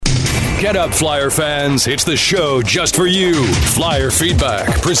Get up, Flyer fans. It's the show just for you. Flyer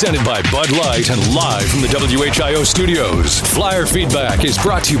Feedback, presented by Bud Light and live from the WHIO studios. Flyer Feedback is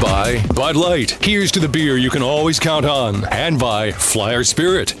brought to you by Bud Light. Here's to the beer you can always count on. And by Flyer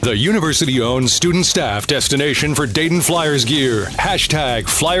Spirit, the university-owned student staff destination for Dayton Flyers gear. Hashtag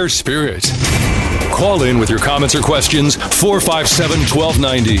Flyer Spirit. Call in with your comments or questions,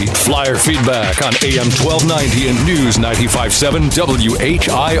 457-1290. Flyer Feedback on AM 1290 and News 95.7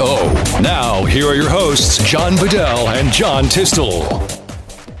 WHIO. Now, here are your hosts, John Bedell and John Tisdale.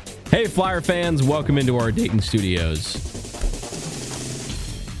 Hey, Flyer fans, welcome into our Dayton studios.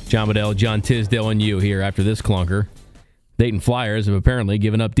 John Bedell, John Tisdale, and you here after this clunker. Dayton Flyers have apparently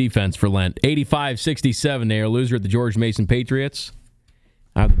given up defense for Lent. 85-67, they are a loser at the George Mason Patriots.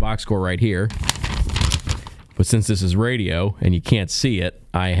 I have the box score right here. But since this is radio and you can't see it,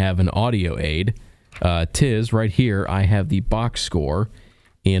 I have an audio aid. Tiz, right here, I have the box score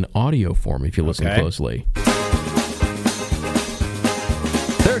in audio form if you listen closely.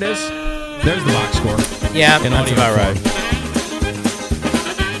 There it is. There's the box score. Yeah, that's about right.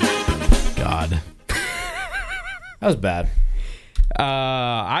 God. That was bad.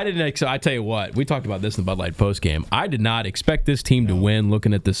 I tell you what, we talked about this in the Bud Light postgame. I did not expect this team to win,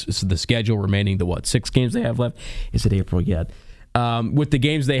 looking at the schedule remaining, 6 games they have left? Is it April yet? With the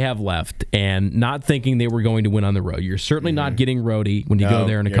games they have left, and not thinking they were going to win on the road. You're certainly not getting Rhodey when you go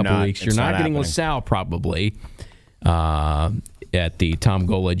there in a couple of weeks. You're not getting LaSalle probably at the Tom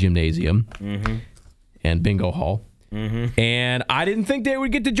Gola Gymnasium and Bingo Hall. And I didn't think they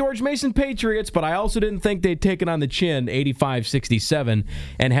would get the George Mason Patriots, but I also didn't think they'd take it on the chin, 85-67,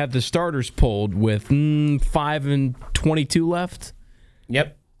 and have the starters pulled with 5:22 left.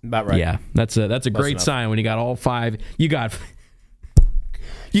 Yep, about right. Yeah, that's a great sign when you got all 5. You got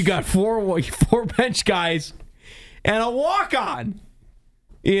four bench guys and a walk-on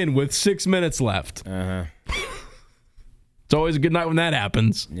in with 6 minutes left. It's always a good night when that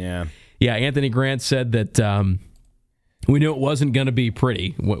happens. Yeah. Yeah, Anthony Grant said that we knew it wasn't going to be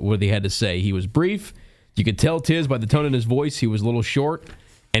pretty, what he had to say. He was brief. You could tell, Tiz, by the tone in his voice, he was a little short.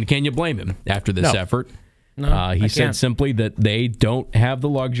 And can you blame him after this effort? No, he said simply that they don't have the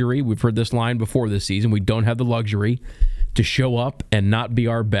luxury. We've heard this line before this season. We don't have the luxury to show up and not be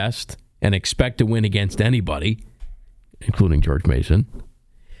our best and expect to win against anybody, including George Mason.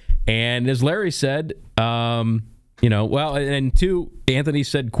 And as Larry said, Anthony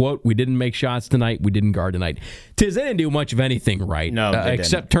said, quote, we didn't make shots tonight. We didn't guard tonight. Tiz, they didn't do much of anything right. No,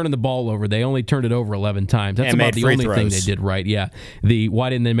 except turning the ball over. They only turned it over 11 times. That's about the only thing they did right. Yeah. Why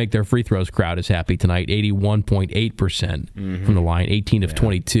didn't they make their free throws crowd is happy tonight. 81.8% from the line, 18 of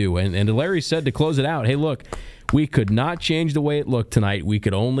 22. And Larry said to close it out, hey, look, we could not change the way it looked tonight. We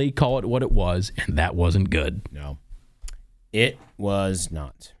could only call it what it was, and that wasn't good. No, it was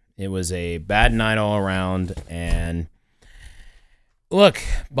not. It was a bad night all around, and look,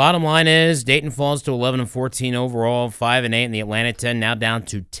 bottom line is Dayton falls to 11-14 overall, 5-8 in the Atlantic 10, now down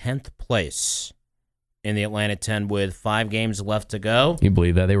to 10th place in the Atlantic 10 with 5 games left to go. You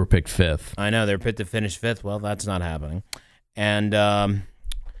believe that? They were picked 5th. I know, they were picked to finish 5th. Well, that's not happening. And now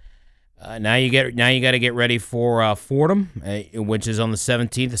you got to get ready for Fordham, which is on the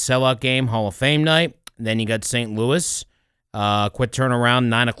 17th, a sellout game, Hall of Fame night. Then you got St. Louis. Quick turnaround,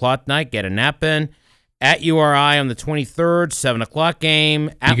 9 o'clock night, get a nap in. At URI on the 23rd, 7 o'clock game.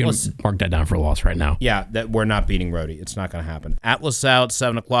 Atlas, you can mark that down for a loss right now. Yeah, we're not beating Rhodey. It's not going to happen. At LaSalle,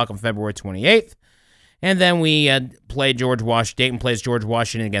 7 o'clock on February 28th. And then we play George Washington. Dayton plays George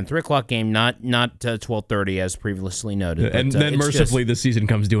Washington again, 3 o'clock game, not 12:30 as previously noted. And then mercifully the season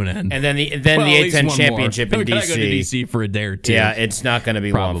comes to an end. And then the A10 championship in D.C. Go to D.C. for a day or two. Yeah, it's not going to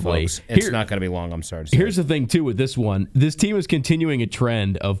be long, folks. It's not going to be long, I'm sorry to say. Here's the thing, too, with this one. This team is continuing a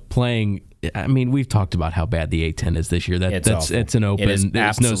trend of playing. I mean, we've talked about how bad the A10 is this year. It's an open.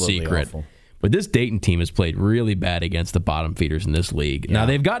 There's no secret. Awful. But this Dayton team has played really bad against the bottom feeders in this league. Yeah. Now,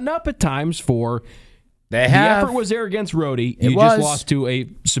 they've gotten up at times for... The effort was there against Rhodey. You just lost to a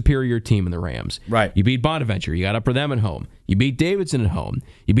superior team in the Rams. Right. You beat Bonaventure. You got up for them at home. You beat Davidson at home.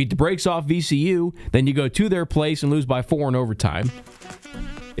 You beat the brakes off VCU. Then you go to their place and lose by 4 in overtime.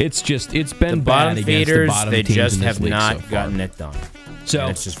 It's been bad against the bottom teams in this league. They just have not gotten it done. So,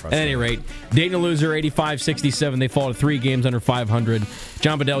 at any rate, Dayton a loser, 85-67. They fall to 3 games under 500.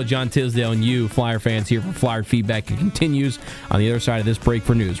 John Bedell, John Tisdale, and you, Flyer fans, here for Flyer Feedback. It continues on the other side of this break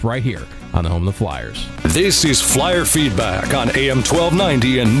for news, right here on the home of the Flyers. This is Flyer Feedback on AM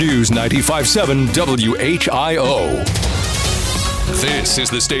 1290 and News 95.7 WHIO. This is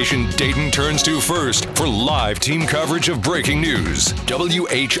the station Dayton turns to first for live team coverage of breaking news.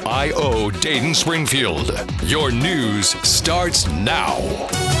 WHIO Dayton Springfield. Your news starts now.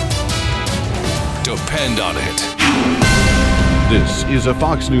 Depend on it. This is a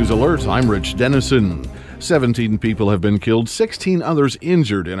Fox News Alert. I'm Rich Dennison. 17 people have been killed, 16 others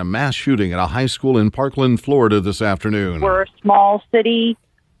injured in a mass shooting at a high school in Parkland, Florida this afternoon. We're a small city,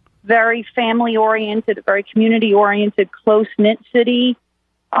 very family-oriented, very community-oriented, close-knit city.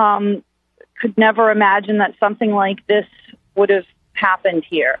 Could never imagine that something like this would have happened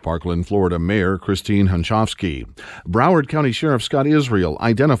here. Parkland, Florida Mayor Christine Hunchofsky. Broward County Sheriff Scott Israel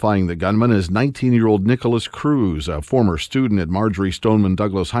identifying the gunman as 19-year-old Nicholas Cruz, a former student at Marjorie Stoneman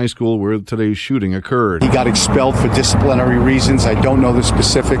Douglas High School where today's shooting occurred. He got expelled for disciplinary reasons. I don't know the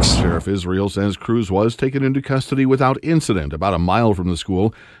specifics. Sheriff Israel says Cruz was taken into custody without incident about a mile from the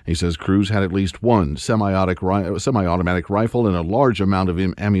school. He says Cruz had at least one semi-automatic rifle and a large amount of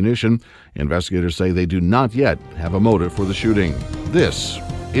ammunition. Investigators say they do not yet have a motive for the shooting. This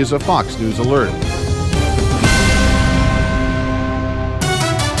is a Fox News Alert.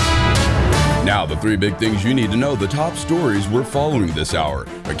 Now, the three big things you need to know, the top stories we're following this hour.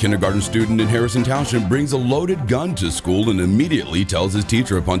 A kindergarten student in Harrison Township brings a loaded gun to school and immediately tells his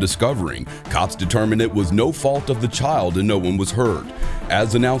teacher upon discovering. Cops determined it was no fault of the child and no one was hurt.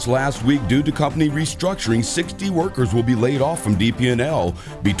 As announced last week, due to company restructuring, 60 workers will be laid off from DP&L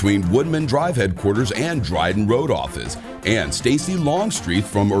between Woodman Drive headquarters and Dryden Road office. And Stacy Longstreet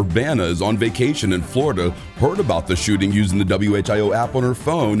from Urbana is on vacation in Florida, heard about the shooting using the WHIO app on her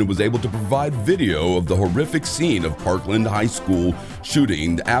phone and was able to provide video of the horrific scene of Parkland High School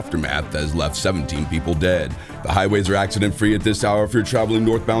shooting. The aftermath that has left 17 people dead. The highways are accident-free at this hour if you're traveling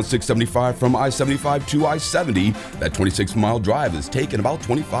northbound 675 from I-75 to I-70. That 26-mile drive has taken about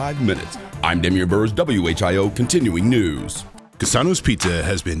 25 minutes. I'm Damian Burrs, WHIO Continuing News. Cassano's Pizza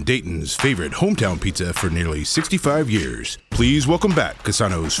has been Dayton's favorite hometown pizza for nearly 65 years. Please welcome back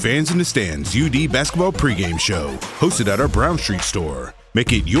Cassano's Fans in the Stands UD Basketball pregame show, hosted at our Brown Street store.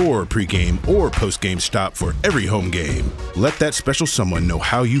 Make it your pregame or postgame stop for every home game. Let that special someone know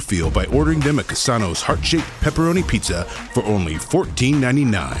how you feel by ordering them a Cassano's heart-shaped pepperoni pizza for only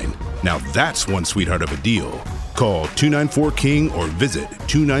 $14.99. Now that's one sweetheart of a deal. Call 294-KING or visit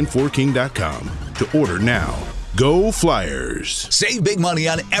 294king.com to order now. Go Flyers! Save big money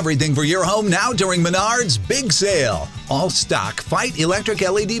on everything for your home now during Menards' Big Sale. All stock Fight electric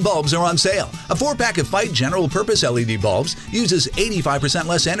LED bulbs are on sale. A 4-pack of Fight general purpose LED bulbs uses 85%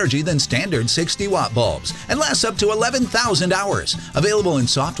 less energy than standard 60-watt bulbs and lasts up to 11,000 hours. Available in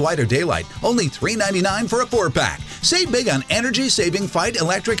soft white or daylight, only $3.99 for a 4-pack. Save big on energy-saving Fight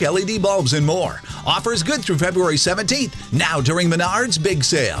electric LED bulbs and more. Offers good through February 17th, now during Menards' Big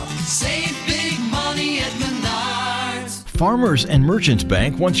Sale. Save big money at Menards. Farmers and Merchants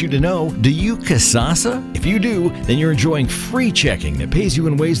Bank wants you to know, do you Kasasa? If you do, then you're enjoying free checking that pays you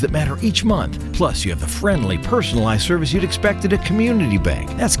in ways that matter each month. Plus, you have the friendly, personalized service you'd expect at a community bank.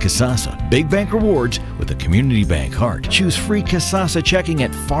 That's Kasasa. Big bank rewards with a community bank heart. Choose free Kasasa checking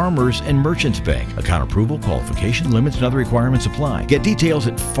at Farmers and Merchants Bank. Account approval, qualification, limits, and other requirements apply. Get details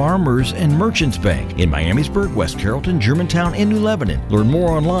at Farmers and Merchants Bank in Miamisburg, West Carrollton, Germantown, and New Lebanon. Learn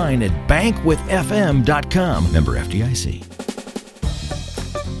more online at bankwithfm.com. Member FDIC.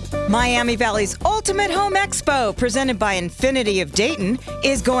 Miami Valley's Ultimate Home Expo, presented by Infinity of Dayton,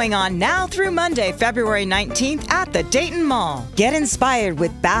 is going on now through Monday, February 19th at the Dayton Mall. Get inspired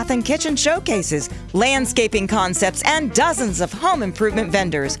with bath and kitchen showcases, landscaping concepts, and dozens of home improvement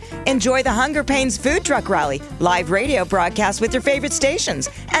vendors. Enjoy the Hunger Pains food truck rally, live radio broadcasts with your favorite stations,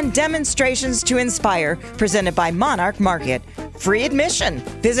 and demonstrations to inspire, presented by Monarch Market. Free admission.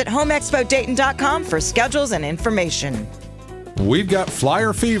 Visit HomeExpoDayton.com for schedules and information. We've got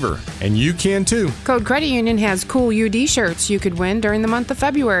flyer fever, and you can too. Code Credit Union has cool UD shirts you could win during the month of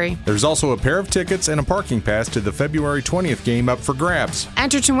February. There's also a pair of tickets and a parking pass to the February 20th game up for grabs.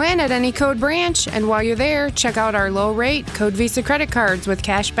 Enter to win at any Code branch, and while you're there, check out our low-rate Code Visa credit cards with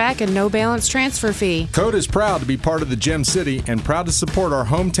cash back and no balance transfer fee. Code is proud to be part of the Gem City and proud to support our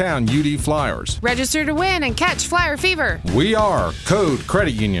hometown UD Flyers. Register to win and catch flyer fever. We are Code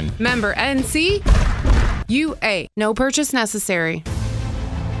Credit Union. Member NC. UA. No purchase necessary.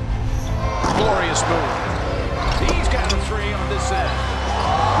 Glorious move. He's got a three on this end.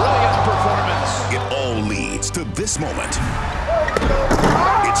 Brilliant performance. It all leads to this moment.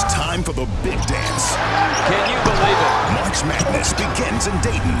 It's time for the big dance. Can you believe it? March Madness begins in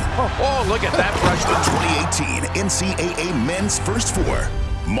Dayton. Oh, look at that freshman. The 2018 NCAA Men's First Four.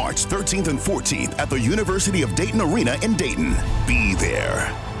 March 13th and 14th at the University of Dayton Arena in Dayton. Be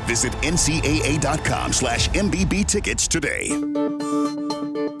there. Visit ncaa.com/MBB tickets today.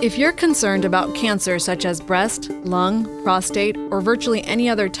 If you're concerned about cancer such as breast, lung, prostate, or virtually any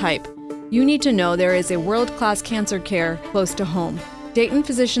other type, you need to know there is a world-class cancer care close to home. Dayton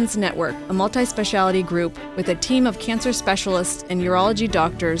Physicians Network, a multi-specialty group with a team of cancer specialists and urology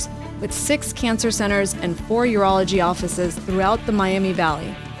doctors with 6 cancer centers and 4 urology offices throughout the Miami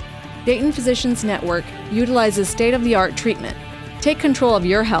Valley. Dayton Physicians Network utilizes state-of-the-art treatment. Take control of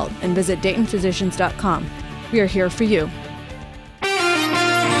your health and visit DaytonPhysicians.com. We are here for you.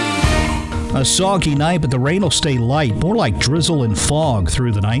 A soggy night, but the rain will stay light, more like drizzle and fog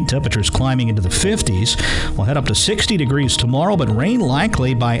through the night. Temperatures climbing into the 50s. We'll head up to 60 degrees tomorrow, but rain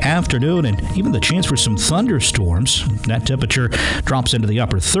likely by afternoon and even the chance for some thunderstorms. That temperature drops into the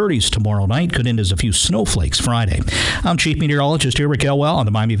upper 30s tomorrow night, could end as a few snowflakes Friday. I'm Chief Meteorologist Eric Elwell on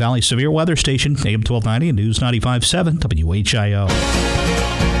the Miami Valley Severe Weather Station, AM 1290 and News 95.7 WHIO.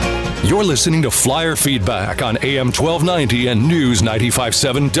 You're listening to Flyer Feedback on AM 1290 and News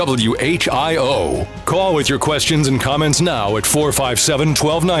 95.7 WHIO. Call with your questions and comments now at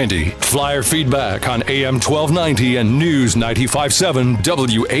 457-1290. Flyer Feedback on AM 1290 and News 95.7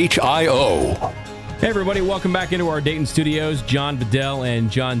 WHIO. Hey everybody, welcome back into our Dayton studios. John Bedell and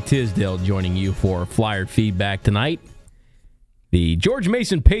John Tisdale joining you for Flyer Feedback tonight. The George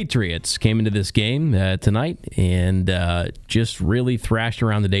Mason Patriots came into this game tonight and just really thrashed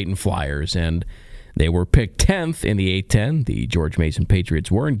around the Dayton Flyers. And they were picked 10th in the A-10. The George Mason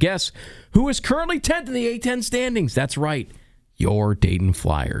Patriots were. And guess who is currently 10th in the A-10 standings? That's right, your Dayton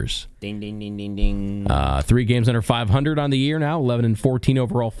Flyers. Ding, ding, ding, ding, ding. 3 games under 500 on the year now, 11-14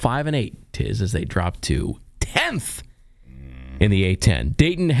 overall, 5-8. Tis as they drop to 10th in the A-10.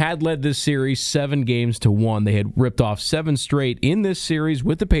 Dayton had led this series 7-1. They had ripped off 7 straight in this series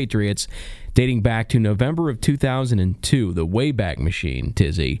with the Patriots, dating back to November of 2002, the Wayback Machine,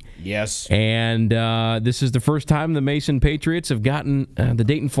 Tizzy. Yes. And this is the first time the Mason Patriots have gotten the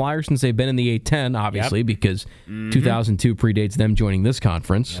Dayton Flyers since they've been in the A-10, obviously, because 2002 predates them joining this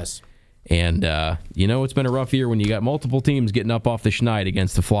conference. Yes. And, it's been a rough year when you got multiple teams getting up off the schneid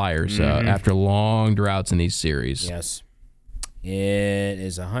against the Flyers after long droughts in these series. Yes. It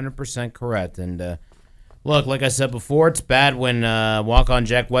is 100% correct. And look, like I said before, it's bad when walk-on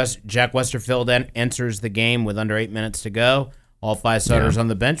Jack Westerfield enters the game with under 8 minutes to go. All 5 starters on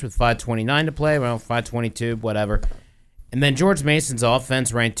the bench with 5:29 to play. Well, 5:22, whatever. And then George Mason's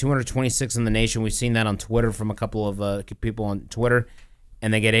offense ranked 226 in the nation. We've seen that on Twitter from a couple of people on Twitter.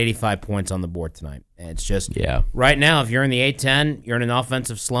 And they get 85 points on the board tonight. And it's just, right now, if you're in the A-10, you're in an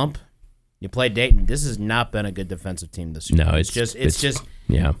offensive slump. You play Dayton. This has not been a good defensive team this year. No, it's just.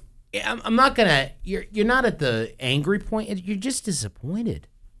 Yeah. I'm not gonna. You're not at the angry point. You're just disappointed.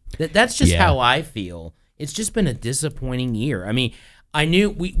 That's just how I feel. It's just been a disappointing year. I mean,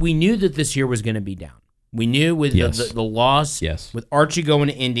 we knew that this year was going to be down. We knew with the loss. Yes. With Archie going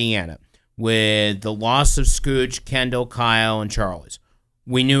to Indiana, with the loss of Scooch, Kendall, Kyle, and Charles.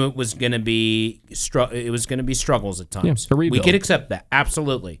 We knew it was going to be struggles at times. Yeah, we could accept that,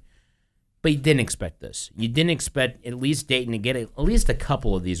 absolutely. But you didn't expect this. You didn't expect at least Dayton to get at least a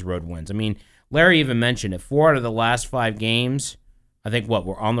couple of these road wins. I mean, Larry even mentioned it. 4 out of the last 5 games, I think,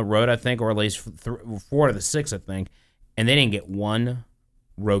 were on the road, I think, or at least 4 out of the 6, I think, and they didn't get one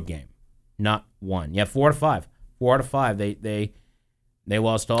road game. Not one. Yeah, 4 out of 5. 4 out of 5. They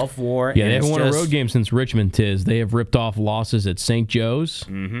lost all 4. Yeah, they haven't won a road game since Richmond, Tiz. They have ripped off losses at St. Joe's,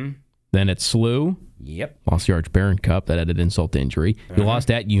 then at SLU. Yep. Lost the Arch Barron Cup. That added insult to injury. You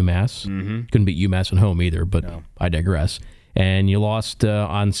lost at UMass. Couldn't beat UMass at home either, but I digress. And you lost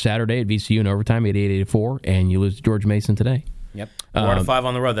on Saturday at VCU in overtime, 88-84, and you lose to George Mason today. Yep. 4 out of 5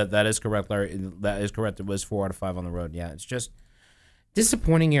 on the road. That is correct, Larry. That is correct. It was 4 out of 5 on the road. Yeah, it's just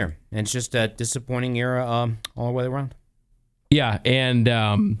disappointing year. And it's just a disappointing year all the way around. Yeah, and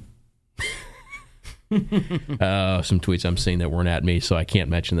some tweets I'm seeing that weren't at me, so I can't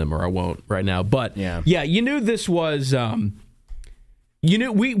mention them, or I won't right now. But yeah, you knew this was, we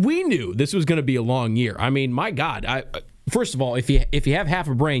knew this was going to be a long year. I mean, my God, first of all, if you have half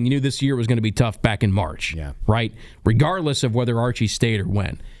a brain, you knew this year was going to be tough back in March, right? Regardless of whether Archie stayed or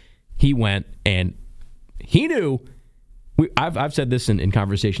went, he went, and he knew. I've said this in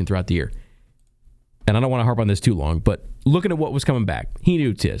conversation throughout the year, and I don't want to harp on this too long, but looking at what was coming back, he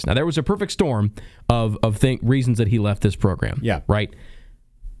knew Tiz. Now, there was a perfect storm of reasons that he left this program. Yeah. Right?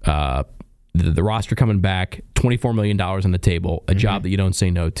 The roster coming back, $24 million on the table, a job that you don't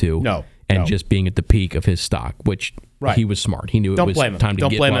say no to. And just being at the peak of his stock, which he was smart. He knew it was time to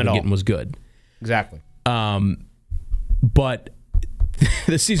get while the getting was good. Exactly. But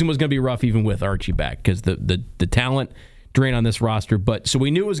the season was going to be rough even with Archie back because the talent drain on this roster. But so we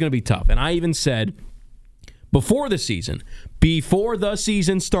knew it was going to be tough. And I even said, before the season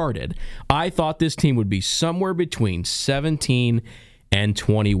started, I thought this team would be somewhere between 17 and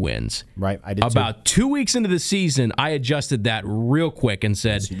 20 wins. Right, I did About 2 weeks into the season, I adjusted that real quick and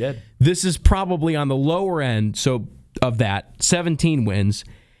said, Yes, you did. this is probably on the lower end of that, 17 wins,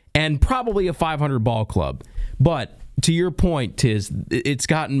 and probably a 500 ball club. But to your point, Tiz, it's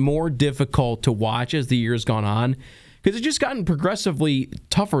gotten more difficult to watch as the year's gone on because it's just gotten progressively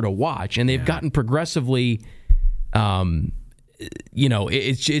tougher to watch, and they've gotten progressively,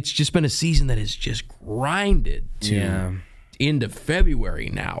 it's just been a season that has just grinded into February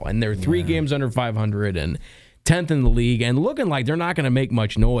now, and they're 3 games under 500 and 10th in the league, and looking like they're not going to make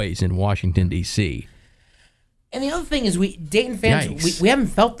much noise in Washington, D.C. And the other thing is, Dayton fans, we haven't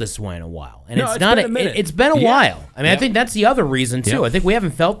felt this way in a while, and No, it's been a minute. It's been a while. I mean, I think that's the other reason too. Yep. I think we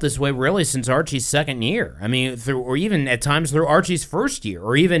haven't felt this way really since Archie's second year. I mean, or even at times through Archie's first year,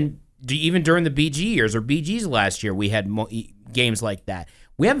 or even during the BG years or BG's last year, we had games like that.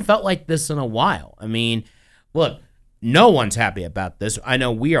 We haven't felt like this in a while. I mean, look, no one's happy about this. I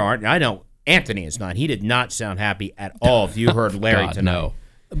know we aren't. I know Anthony is not. He did not sound happy at all. If you heard Larry God, tonight, no.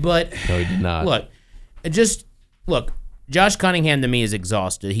 But No, he did not. Look, Josh Cunningham to me is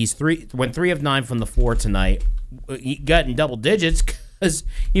exhausted. Went 3 of 9 from the floor tonight. He got in double digits because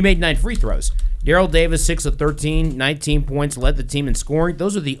he made 9 free throws. Daryl Davis, 6 of 13, 19 points, led the team in scoring.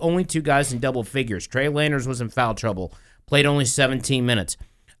 Those are the only 2 guys in double figures. Trey Landers was in foul trouble, played only 17 minutes.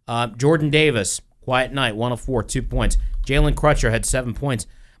 Jordan Davis, quiet night, 1 of 4, 2 points. Jalen Crutcher had 7 points.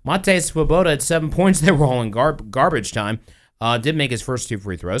 Monte Swoboda had 7 points. They were all in garbage time. Did make his first 2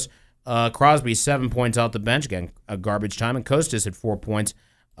 free throws. Crosby, 7 points off the bench, again, garbage time. And Kostas had 4 points,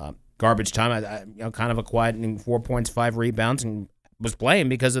 garbage time. Kind of a quiet 4 points, 5 rebounds, and was playing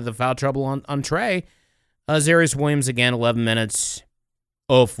because of the foul trouble on Trey. Zarius Williams, again, 11 minutes,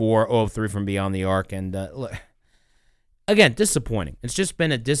 0-4, 0-3 from beyond the arc. And again, disappointing. It's just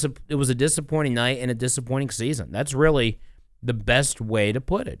been it was a disappointing night and a disappointing season. That's really the best way to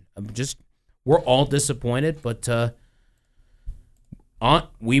put it. We're all disappointed, but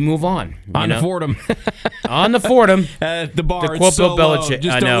we move on. On to Fordham. On the Fordham. The bar. To quote so Bill low. Belichick.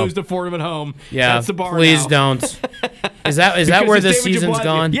 Just I don't know. lose to Fordham at home. Yeah, that's the bar. please now. don't. Is that where the season's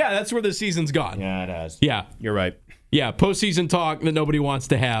gone? Yeah, that's where the season's gone. Yeah, it has. Yeah, you're right. Yeah, postseason talk that nobody wants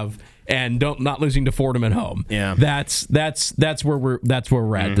to have, and not losing to Fordham at home. Yeah, that's where we're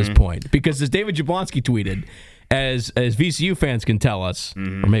at this point. Because as David Jablonski tweeted, as VCU fans can tell us,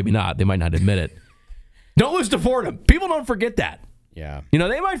 or maybe not, they might not admit it. Don't lose to Fordham. People don't forget that. Yeah.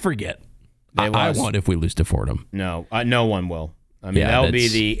 They might forget. I won't if we lose to Fordham. No, no one will. I mean, that'll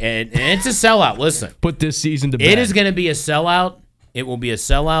be and it's a sellout. Listen. Put this season to bed. It is going to be a sellout. It will be a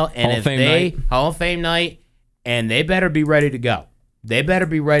sellout. And Hall of Fame night, and they better be ready to go. They better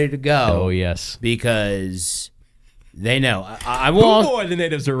be ready to go. Oh, yes. Because they know. I will. Oh, boy, the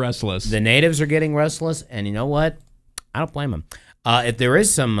natives are restless. The natives are getting restless, and you know what? I don't blame them. If there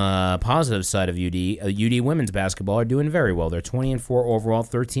is some positive side of UD women's basketball are doing very well. They're 20-4 overall,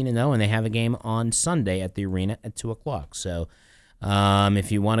 13-0, and they have a game on Sunday at the arena at 2:00. So,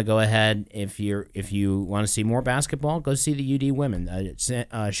 if you want to go ahead, if you want to see more basketball, go see the UD women.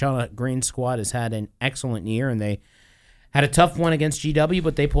 Shauna Green's squad has had an excellent year, and they had a tough one against GW,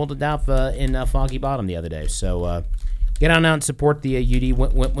 but they pulled it out in Foggy Bottom the other day. So. Get on out and support the UD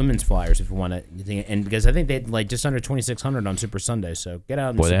women's Flyers if you want to, and because I think they had just under 2,600 on Super Sunday. So get out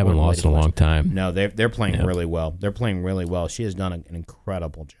and support. They haven't lost in a long time. No, they're playing really well. They're playing really well. She has done an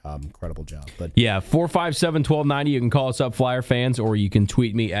incredible job. But 457-1290. You can call us up, Flyer fans, or you can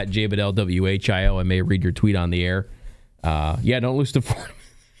tweet me at JBadellWHIO. I may read your tweet on the air. Don't lose to Fordham.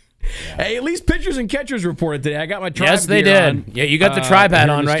 Yeah. Hey, at least pitchers and catchers reported today. I got my tribe. Yes, they did. On. Yeah, you got the tribe hat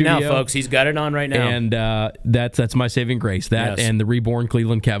on right now, folks. He's got it on right now, and that's my saving grace. That and the reborn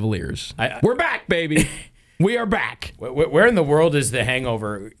Cleveland Cavaliers. We're back, baby. We are back. Where in the world is the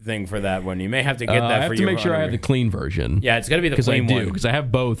hangover thing for that one? You may have to get that for you. I have to make sure I have the clean version. Yeah, it's got to be the clean one. Because I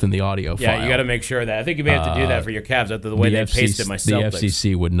have both in the audio file. Yeah, you got to make sure that. I think you may have to do that for your Cavs after the way they pasted my Celtics. The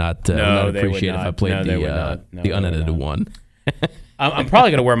FCC would not appreciate if I played the unedited one. I'm probably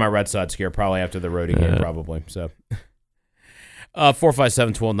going to wear my Red Sox gear probably after the roadie game, probably. So,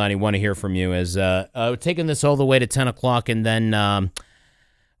 457-1290, to hear from you as taking this all the way to 10 o'clock, and then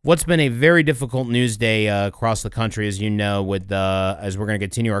what's been a very difficult news day across the country, as you know, with as we're going to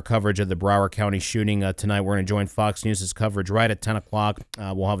continue our coverage of the Broward County shooting tonight. We're going to join Fox News' coverage right at 10 o'clock.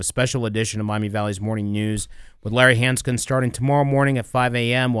 We'll have a special edition of Miami Valley's Morning News with Larry Hanskin starting tomorrow morning at 5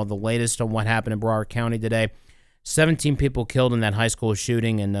 a.m. Well, the latest on what happened in Broward County today. 17 people killed in that high school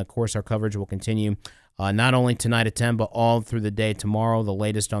shooting, and, of course, our coverage will continue not only tonight at 10, but all through the day tomorrow. The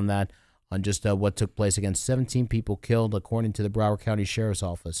latest on that, on just what took place. Again, 17 people killed, according to the Broward County Sheriff's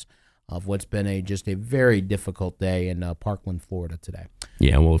Office, of what's been just a very difficult day in Parkland, Florida today.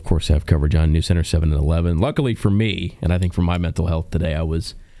 Yeah, we'll, of course, have coverage on News Center 7 and 11. Luckily for me, and I think for my mental health today, I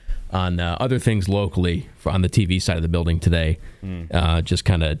was on other things locally on the TV side of the building today, just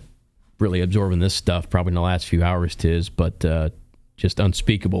kind of really absorbing this stuff probably in the last few hours, Tiz, but just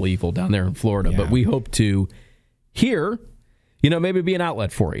unspeakable evil down there in Florida. Yeah. But we hope to hear, maybe be an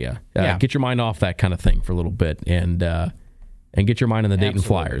outlet for you. Get your mind off that kind of thing for a little bit and get your mind on the Dayton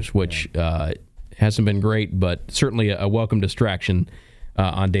Flyers, which hasn't been great, but certainly a welcome distraction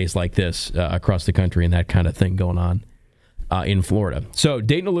on days like this across the country and that kind of thing going on in Florida. So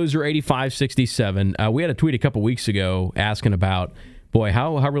Dayton a loser, 85-67. We had a tweet a couple weeks ago asking about, boy,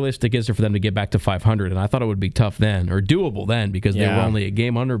 how realistic is it for them to get back to 500? And I thought it would be tough then, or doable then, because they were only a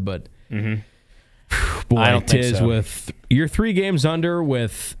game under, but boy, I don't think Tiz, so. with you're 3 games under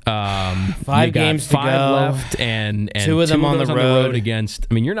with 5 games to 5 go, left and 2 of them on the road against.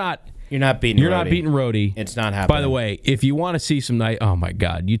 I mean, you're not beating Rhodey. It's not happening. By the way, if you want to see some night, oh my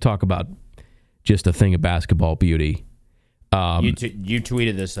God, you talk about just a thing of basketball beauty. You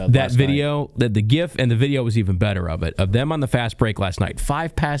tweeted this that last video, the GIF and the video was even better of them on the fast break last night.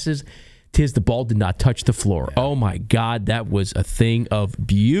 5 passes, Tiz, the ball did not touch the floor. Yeah. Oh my God, that was a thing of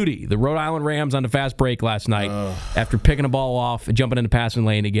beauty. The Rhode Island Rams on the fast break last night after picking a ball off, jumping in the passing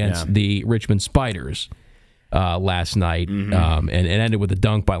lane against the Richmond Spiders last night, and it ended with a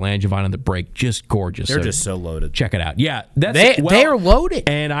dunk by Langevin on the break. Just gorgeous. They're just so loaded. Check it out. Yeah, they are loaded.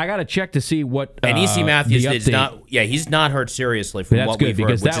 And I got to check to see what. And E.C. Matthews is not. Yeah, he's not hurt seriously from what we've heard.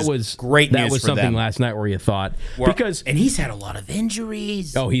 Because that was great news. That was for something them. last night where you thought and he's had a lot of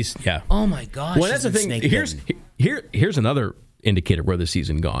injuries. Oh, Oh my gosh. Well, that's the thing. Here's another indicator where the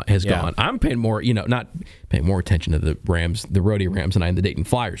season has gone. I'm paying more, not paying more attention to the Rams, the Rhodey Rams, than I am the Dayton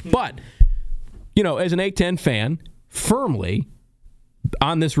Flyers, but. As an A-10 fan, firmly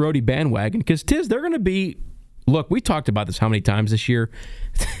on this Rhodey bandwagon, because Tiz, they're going to be, look, we talked about this how many times this year,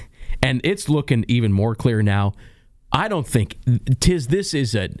 and it's looking even more clear now. I don't think, Tiz, this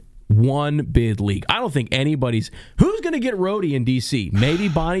is a one-bid league. I don't think who's going to get Rhodey in D.C.? Maybe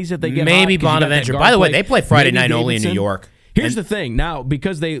Bonnie's if they get Maybe Bonaventure. By the way, they play Friday night only in New York. Here's the thing. Now,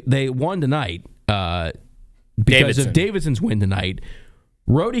 because they won tonight, because of Davidson's win tonight,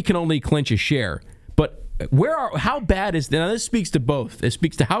 Rhodey can only clinch a share, but how bad is now? This speaks to both. It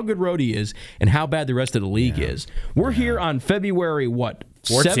speaks to how good Rhodey is and how bad the rest of the league is. We're here on February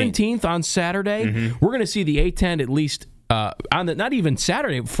 17th on Saturday. We're going to see the A-10 at least on the not even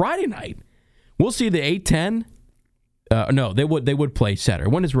Saturday, Friday night. We'll see the A-10. No, they would play Saturday.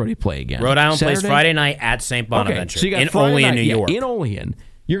 When does Rhodey play again? Rhode Island Saturday? plays Friday night at St. Bonaventure. So you got in Friday Olean, night, New York. In Olean,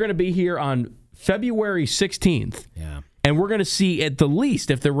 you're going to be here on February 16th. Yeah. And we're going to see at the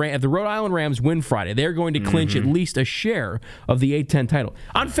least, if the Rhode Island Rams win Friday, they're going to clinch at least a share of the A-10 title.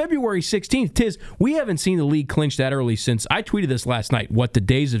 On February 16th, Tiz, we haven't seen the league clinch that early since, I tweeted this last night, the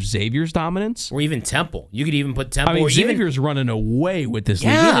days of Xavier's dominance? Or even Temple. You could even put Temple. I mean, Xavier's running away with this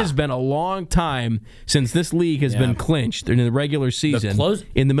league. It has been a long time since this league has been clinched in the regular season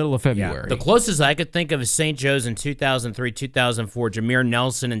in the middle of February. The closest I could think of is St. Joe's in 2003, 2004, Jameer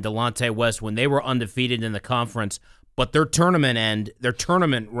Nelson and Delonte West when they were undefeated in the conference. But their tournament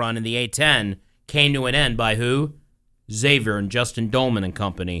run in the A-10 came to an end by who? Xavier and Justin Dolman and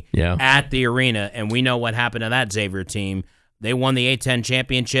company at the arena. And we know what happened to that Xavier team. They won the A-10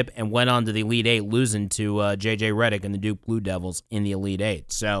 championship and went on to the Elite Eight, losing to J.J. Redick and the Duke Blue Devils in the Elite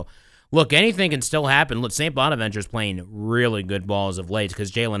Eight. So, look, anything can still happen. Look, St. Bonaventure's playing really good ball as of late because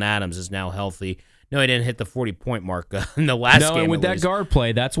Jalen Adams is now healthy. No, he didn't hit the 40-point mark in the last game. No, and with that guard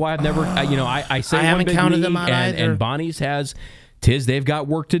play, that's why I've never, I say I haven't counted them out either. And Bonnie's has, Tiz, they've got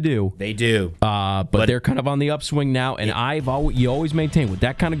work to do. They do. But they're kind of on the upswing now, and you always maintain with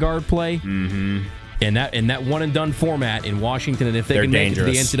that kind of guard play, and that one-and-done format in Washington, and if they can make it to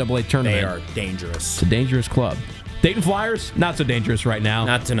the NCAA tournament. They are dangerous. It's a dangerous club. Dayton Flyers, not so dangerous right now.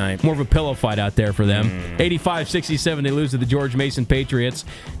 Not tonight. More of a pillow fight out there for them. 85-67, they lose to the George Mason Patriots.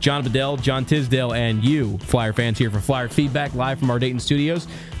 John Bedell, John Tisdale, and you, Flyer fans, here for Flyer Feedback, live from our Dayton studios.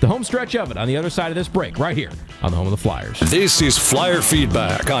 The home stretch of it on the other side of this break, right here on the home of the Flyers. This is Flyer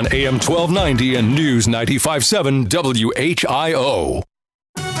Feedback on AM 1290 and News 95.7 WHIO.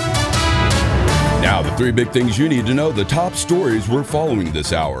 Now, the 3 big things you need to know, the top stories we're following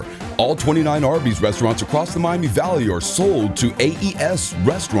this hour. All 29 Arby's restaurants across the Miami Valley are sold to AES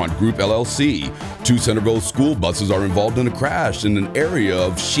Restaurant Group, LLC. 2 Centerville school buses are involved in a crash in an area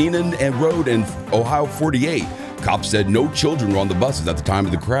of Sheenan and Road and Ohio 48. Cops said no children were on the buses at the time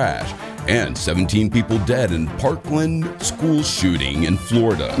of the crash. And 17 people dead in Parkland school shooting in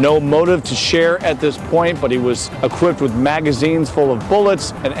Florida. No motive to share at this point, but he was equipped with magazines full of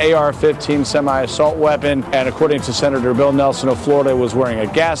bullets, an AR-15 semi-assault weapon, and according to Senator Bill Nelson of Florida, was wearing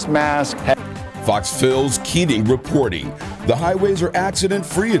a gas mask. Fox Phil's Keating reporting. The highways are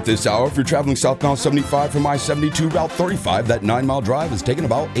accident-free at this hour. If you're traveling southbound 75 from I-72 Route 35, that 9-mile drive has taken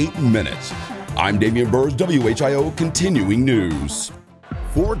about 8 minutes. I'm Damian Burrs, WHIO Continuing News.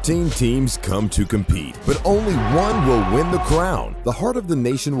 14 teams come to compete, but only one will win the crown. The Heart of the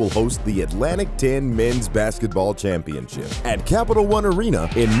Nation will host the Atlantic 10 Men's Basketball Championship at Capital One Arena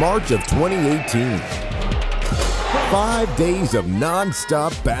in March of 2018. 5 days of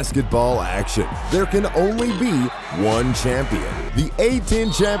non-stop basketball action. There can only be one champion. The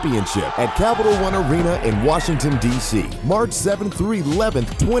A-10 Championship at Capital One Arena in Washington, D.C. March 7th through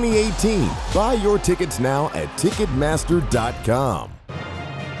 11th, 2018. Buy your tickets now at Ticketmaster.com.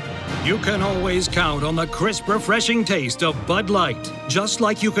 You can always count on the crisp, refreshing taste of Bud Light, just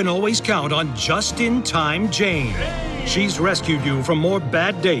like you can always count on Just-in-Time Jane. She's rescued you from more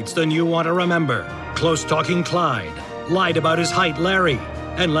bad dates than you want to remember. Close-talking Clyde, lied about his height Larry,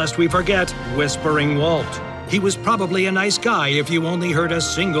 and lest we forget, Whispering Walt. He was probably a nice guy if you only heard a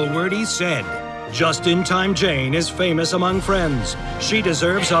single word he said. Just-in-Time Jane is famous among friends. She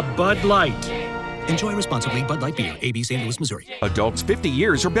deserves a Bud Light. Enjoy responsibly. Bud Light Beer, AB St. Louis, Missouri. Adults 50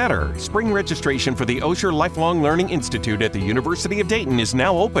 years or better. Spring registration for the Osher Lifelong Learning Institute at the University of Dayton is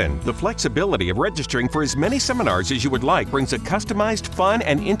now open. The flexibility of registering for as many seminars as you would like brings a customized, fun,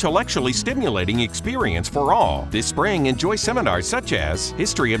 and intellectually stimulating experience for all. This spring, enjoy seminars such as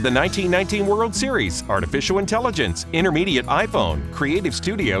History of the 1919 World Series, Artificial Intelligence, Intermediate iPhone, Creative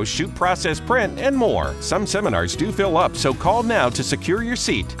Studio, Shoot Process Print, and more. Some seminars do fill up, so call now to secure your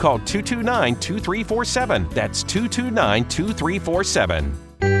seat. Call 229-2347. That's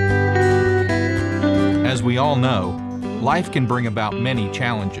 229-2347. As we all know, life can bring about many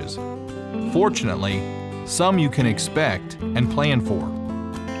challenges. Fortunately, some you can expect and plan for.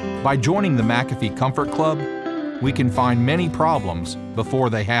 By joining the McAfee Comfort Club, we can find many problems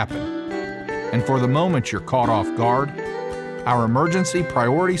before they happen. And for the moment you're caught off guard, our emergency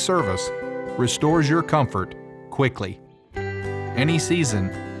priority service restores your comfort quickly. Any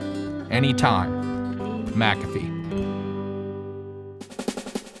season, anytime. McAfee.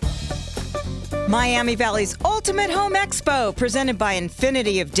 Miami Valley's Ultimate Home Expo, presented by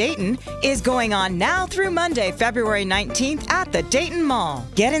Infinity of Dayton, is going on now through Monday, February 19th at the Dayton Mall.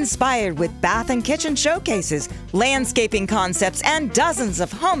 Get inspired with bath and kitchen showcases, landscaping concepts, and dozens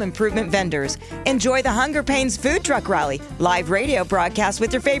of home improvement vendors. Enjoy the Hunger Pains food truck rally, live radio broadcasts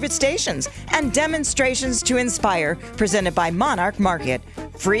with your favorite stations, and demonstrations to inspire, presented by Monarch Market.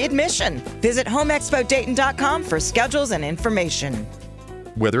 Free admission. Visit HomeExpoDayton.com for schedules and information.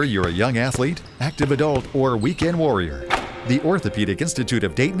 Whether you're a young athlete, active adult, or weekend warrior, the Orthopedic Institute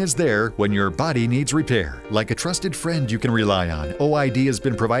of Dayton is there when your body needs repair. Like a trusted friend you can rely on, OID has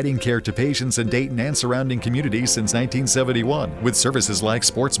been providing care to patients in Dayton and surrounding communities since 1971, with services like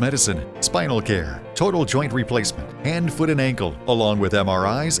sports medicine, spinal care, total joint replacement, hand, foot, and ankle, along with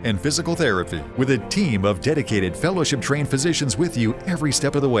MRIs and physical therapy, with a team of dedicated fellowship-trained physicians with you every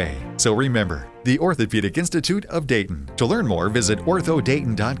step of the way. So remember, the Orthopedic Institute of Dayton. To learn more, visit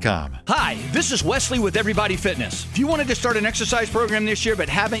orthodayton.com. Hi, this is Wesley with Everybody Fitness. If you wanted to start an exercise program this year but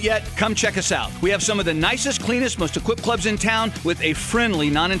haven't yet, come check us out. We have some of the nicest, cleanest, most equipped clubs in town with a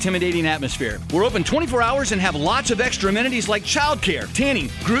friendly, non-intimidating atmosphere. We're open 24 hours and have lots of extra amenities like childcare, tanning,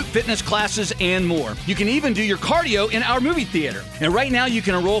 group fitness classes, and more. You can even do your cardio in our movie theater. And right now you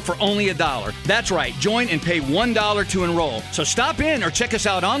can enroll for only $1. That's right, join and pay $1 to enroll. So stop in or check us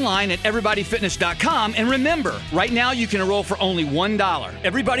out online at everybodyfitness.com. And remember, right now you can enroll for only $1.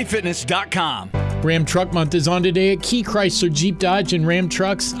 everybodyfitness.com. Ram Truck Month is on today at Key Chrysler Jeep Dodge and Ram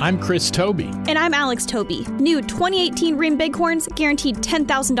Trucks. I'm Chris Toby. And I'm Alex Toby. New 2018 Ram Bighorns guaranteed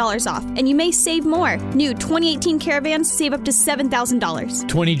 $10,000 off, and you may save more. New 2018 Caravans save up to $7,000.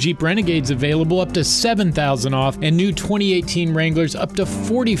 20 Jeep Renegades available up to $7,000 off, and new 2018 Wranglers up to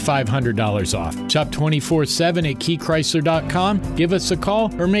 $4,500 off. Shop 24/7 at KeyChrysler.com. Give us a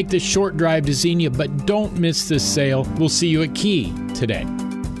call or make the short drive to Xenia, but don't miss this sale. We'll see you at Key today.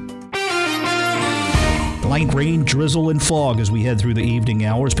 Light rain, drizzle, and fog as we head through the evening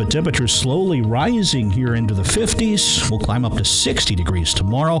hours, but temperatures slowly rising here into the 50s. We'll climb up to 60 degrees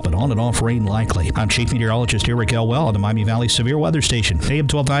tomorrow, but on and off rain likely. I'm Chief Meteorologist Eric Elwell on the Miami Valley Severe Weather Station. AM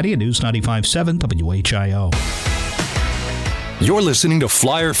 1290 and News 95.7 WHIO. You're listening to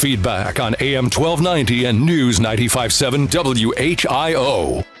Flyer Feedback on AM 1290 and News 95.7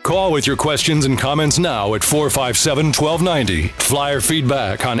 WHIO. Call with your questions and comments now at 457-1290. Flyer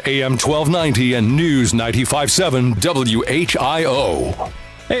Feedback on AM 1290 and News 95.7 WHIO.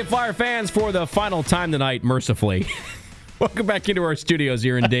 Hey, Flyer fans, for the final time tonight, mercifully. Welcome back into our studios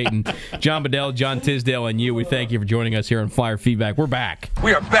here in Dayton. John Bedell, John Tisdale, and you. We thank you for joining us here on Flyer Feedback. We're back.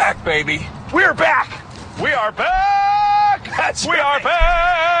 We are back, baby. We are back. We are back. We are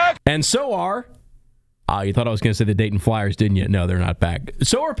back. And so are... you thought I was going to say the Dayton Flyers, didn't you? No, they're not back.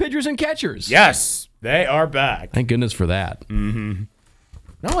 So are pitchers and catchers. Yes, they are back. Thank goodness for that. Mm-hmm.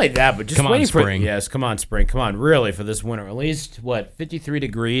 Not only that, but just come waiting on, spring. for yes, come on, spring. Come on, really, for this winter. At least, 53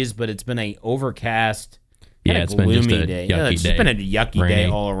 degrees, but it's been a overcast, it's been just a day. yucky It's day. just been a yucky day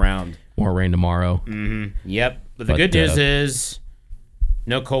all around. More rain tomorrow. Mm-hmm. Yep. But the good news is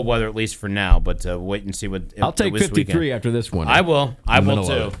no cold weather, at least for now, but wait and see what... I'll take 53 weekend. After this one. I will. I will,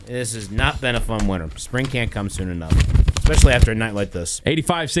 too. This has not been a fun winter. Spring can't come soon enough, especially after a night like this.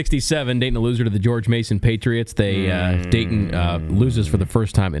 85-67, Dayton a loser to the George Mason Patriots. Dayton loses for the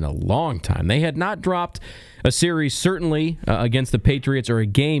first time in a long time. They had not dropped a series, certainly, against the Patriots, or a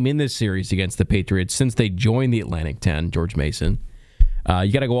game in this series against the Patriots since they joined the Atlantic 10, George Mason.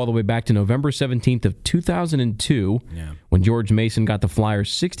 You got to go all the way back to November 17th of 2002 when George Mason got the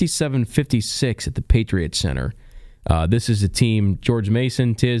Flyers 67-56 at the Patriot Center. This is a team, George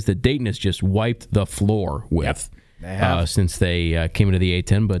Mason, that Dayton has just wiped the floor with since they came into the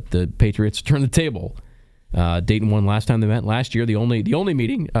A-10, but the Patriots turned the table. Dayton won last time they met last year. The only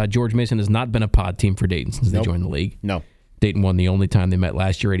meeting, George Mason has not been a pod team for Dayton since they joined the league. No. Dayton won the only time they met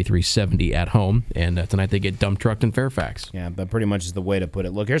last year, 83-70 at home, and tonight they get dump trucked in Fairfax. Yeah, that pretty much is the way to put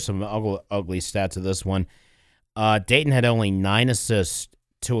it. Look, here's some ugly stats of this one. Dayton had only 9 assists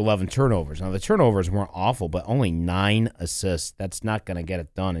to 11 turnovers. Now, the turnovers weren't awful, but only 9 assists. That's not going to get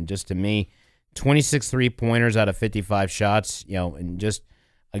it done. And just to me, 26 three-pointers out of 55 shots, and just,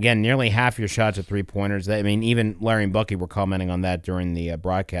 again, nearly half your shots are three-pointers. I mean, even Larry and Bucky were commenting on that during the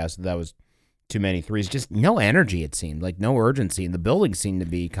broadcast. That was too many threes. Just no energy, it seemed. Like, no urgency. And the building seemed to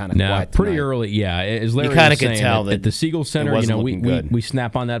be kind of quiet pretty tonight. Early, yeah. As Larry you kind was of could saying, tell that at the Siegel Center, we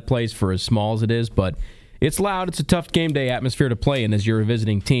snap on that place for as small as it is, but it's loud. It's a tough game day atmosphere to play in as you're a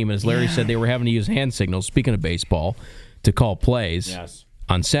visiting team. And as Larry said, they were having to use hand signals, speaking of baseball, to call plays. Yes.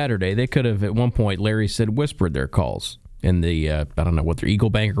 On Saturday, they could have, at one point, Larry said, whispered their calls in the, I don't know what their Eagle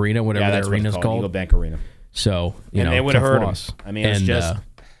Bank Arena, whatever that arena's called. Eagle Bank Arena. So, they would have heard us. I mean, it's just...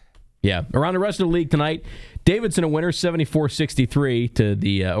 around the rest of the league tonight, Davidson a winner, 74-63 to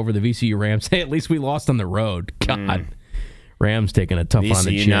the over the VCU Rams. Hey, at least we lost on the road. God, Rams taking a tough one on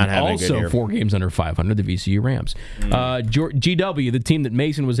the chin. Also, 4 games under 500, the VCU Rams. GW, the team that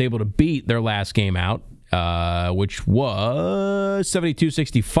Mason was able to beat their last game out, which was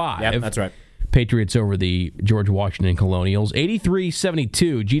 72-65. Yep, that's right. Patriots over the George Washington Colonials.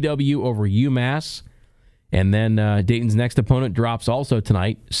 83-72, GW over UMass. And then Dayton's next opponent drops also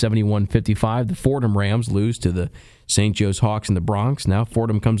tonight, 71-55. The Fordham Rams lose to the St. Joe's Hawks in the Bronx. Now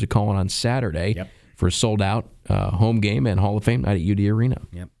Fordham comes to calling on Saturday for a sold-out home game and Hall of Fame night at UD Arena.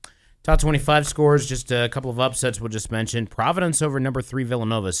 Yep. Top 25 scores, just a couple of upsets we'll just mention. Providence over number 3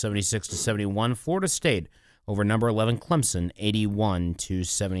 Villanova, 76-71. Florida State over number 11 Clemson,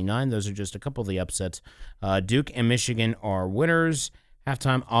 81-79. Those are just a couple of the upsets. Duke and Michigan are winners.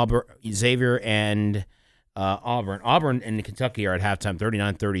 Halftime, Xavier and... Auburn and Kentucky are at halftime,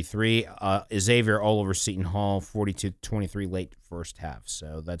 39-33. Xavier all over Seton Hall, 42-23 late first half.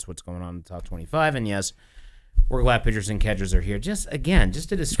 So that's what's going on in the top 25. And yes, we're glad pitchers and catchers are here. Just to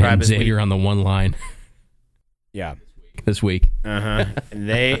describe and Xavier on the one line. Yeah, this week.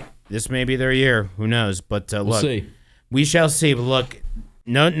 This may be their year. Who knows? But we'll look, see. We shall see. But look,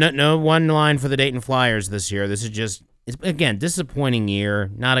 no one line for the Dayton Flyers this year. This is just again disappointing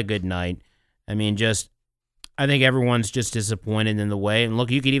year. Not a good night. I mean, I think everyone's just disappointed in the way. And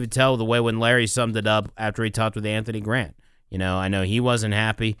look, you could even tell the way when Larry summed it up after he talked with Anthony Grant. I know he wasn't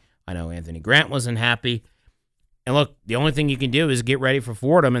happy. I know Anthony Grant wasn't happy. And look, the only thing you can do is get ready for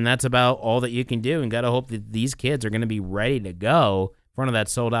Fordham, and that's about all that you can do. And got to hope that these kids are going to be ready to go in front of that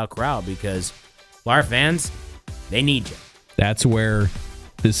sold-out crowd because Flyer fans, they need you. That's where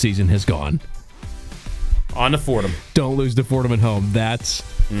this season has gone. On to Fordham. Don't lose to Fordham at home. That's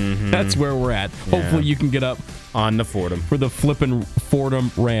where we're at. Yeah. Hopefully you can get up on the Fordham for the flippin'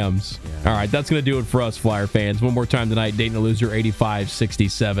 Fordham Rams. Yeah. All right, that's going to do it for us, Flyer fans. One more time tonight, Dayton a loser,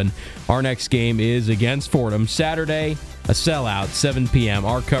 85-67. Our next game is against Fordham. Saturday, a sellout, 7 p.m.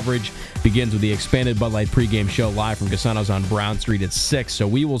 Our coverage begins with the expanded Bud Light pregame show live from Casanos on Brown Street at 6. So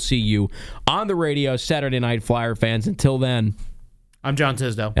we will see you on the radio Saturday night, Flyer fans. Until then, I'm John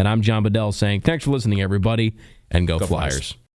Tisdale. And I'm John Bedell saying thanks for listening, everybody, and go Flyers.